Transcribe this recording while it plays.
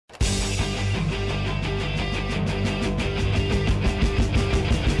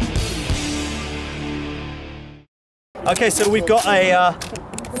Okay, so we've got a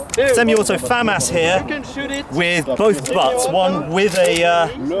semi-auto FAMAS here with both butts, one with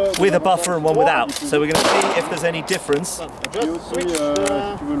a buffer and one without. So we're going to see if there's any difference.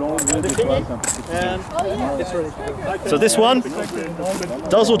 So this one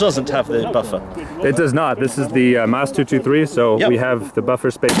does or doesn't have the buffer? It does not. This is the MAS 223, so we have the buffer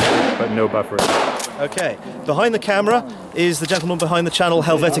space but no buffer. Okay, behind the camera is the gentleman behind the channel,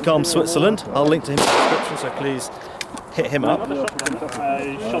 Helvetic Arm Switzerland. I'll link to him in the description, so please hit him up.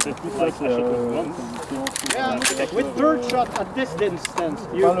 With third shot at this distance,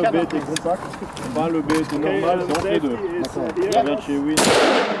 you cannot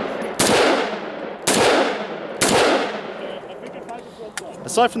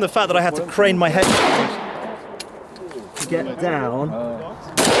Aside from the fact that I had to crane my head to get down.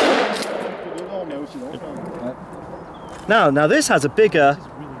 Now this has a bigger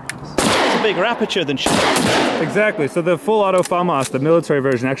aperture than Exactly. So the full auto FAMAS, the military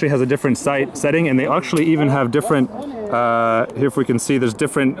version, actually has a different sight setting, and they actually even have different. Here, if we can see, there's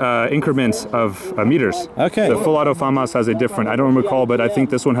different increments of meters. Okay. The full auto FAMAS has a different. I don't recall, but I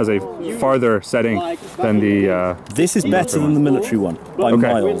think this one has a farther setting than the. This is better than the military one by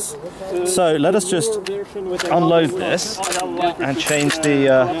miles. So let us just unload this and change the.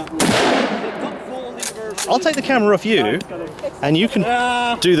 I'll take the camera off you, and you can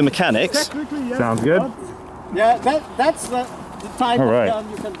do the mechanics. Sounds good. Yeah, that's the type All right. of gun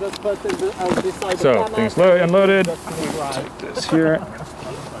you can just put in the, beside So the things unloaded. Take this here.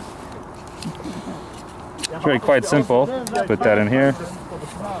 It's really quite simple. Just put that in here.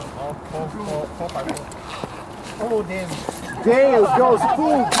 Dale goes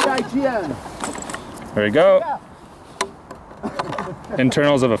full GIGN. There we go.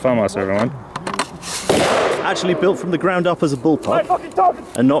 Internals of a FAMAS, everyone. Actually built from the ground up as a bullpup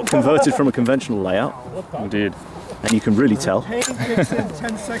and not converted from a conventional layout. Indeed. And you can really tell.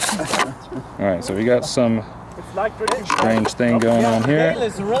 Alright, so we got some strange thing going on here.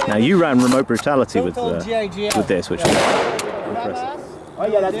 Now you ran remote brutality with this, which is impressive.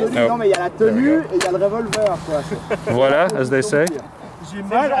 Voila, as they say.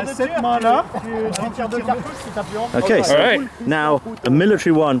 Okay, so now a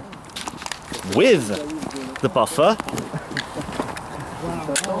military one with the buffer.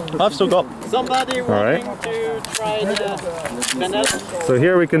 I've still got. Somebody wanting to try the panel? So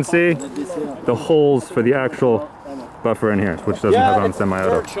here we can see the holes for the actual buffer in here, which doesn't have on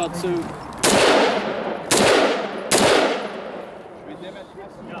semi-auto.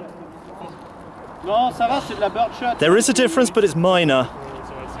 There is a difference, but it's minor.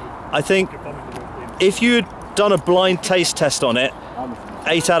 I think if you'd done a blind taste test on it,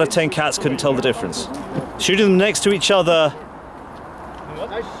 8 out of 10 cats couldn't tell the difference. Shooting them next to each other,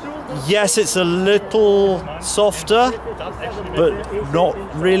 yes, it's a little softer, but not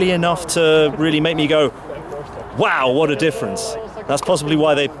really enough to really make me go, wow, what a difference. That's possibly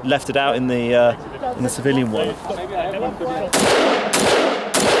why they left it out in the civilian one.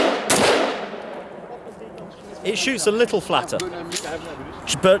 It shoots a little flatter,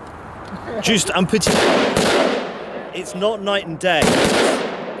 but just un petit. It's not night and day.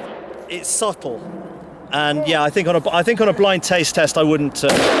 It's subtle, and yeah, I think on a blind taste test, I wouldn't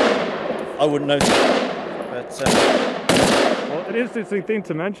notice. But well, an interesting thing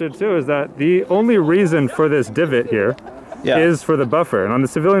to mention too is that the only reason for this divot here is for the buffer, and on the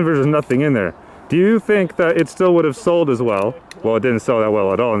civilian version, there's nothing in there. Do you think that it still would have sold as well? Well, it didn't sell that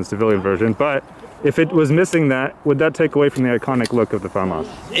well at all in the civilian version, but if it was missing that, would that take away from the iconic look of the FAMAS?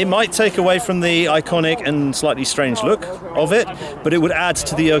 It might take away from the iconic and slightly strange look of it, but it would add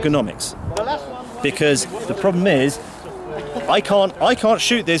to the ergonomics. Because the problem is, I can't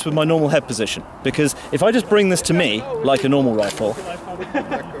shoot this with my normal head position, because if I just bring this to me like a normal rifle,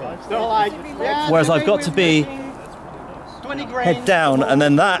 whereas I've got to be head down, and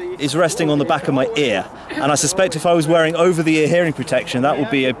then that is resting on the back of my ear, and I suspect if I was wearing over the ear hearing protection, that would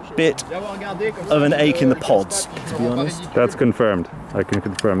be a bit of an ache in the pods, to be honest. That's confirmed. I can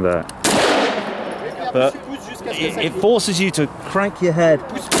confirm that. But it forces you to crank your head.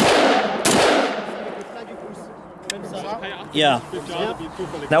 Yeah.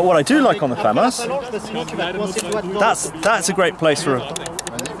 Now what I do like on the FAMAS, that's a great place for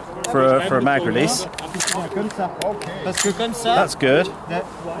a mag release. That's good.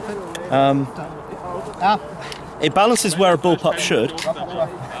 It balances where a bullpup should,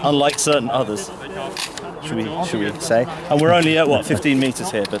 unlike certain others, should we say. And we're only at, what, 15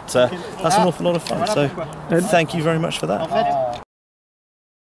 meters here, but that's an awful lot of fun. So thank you very much for that.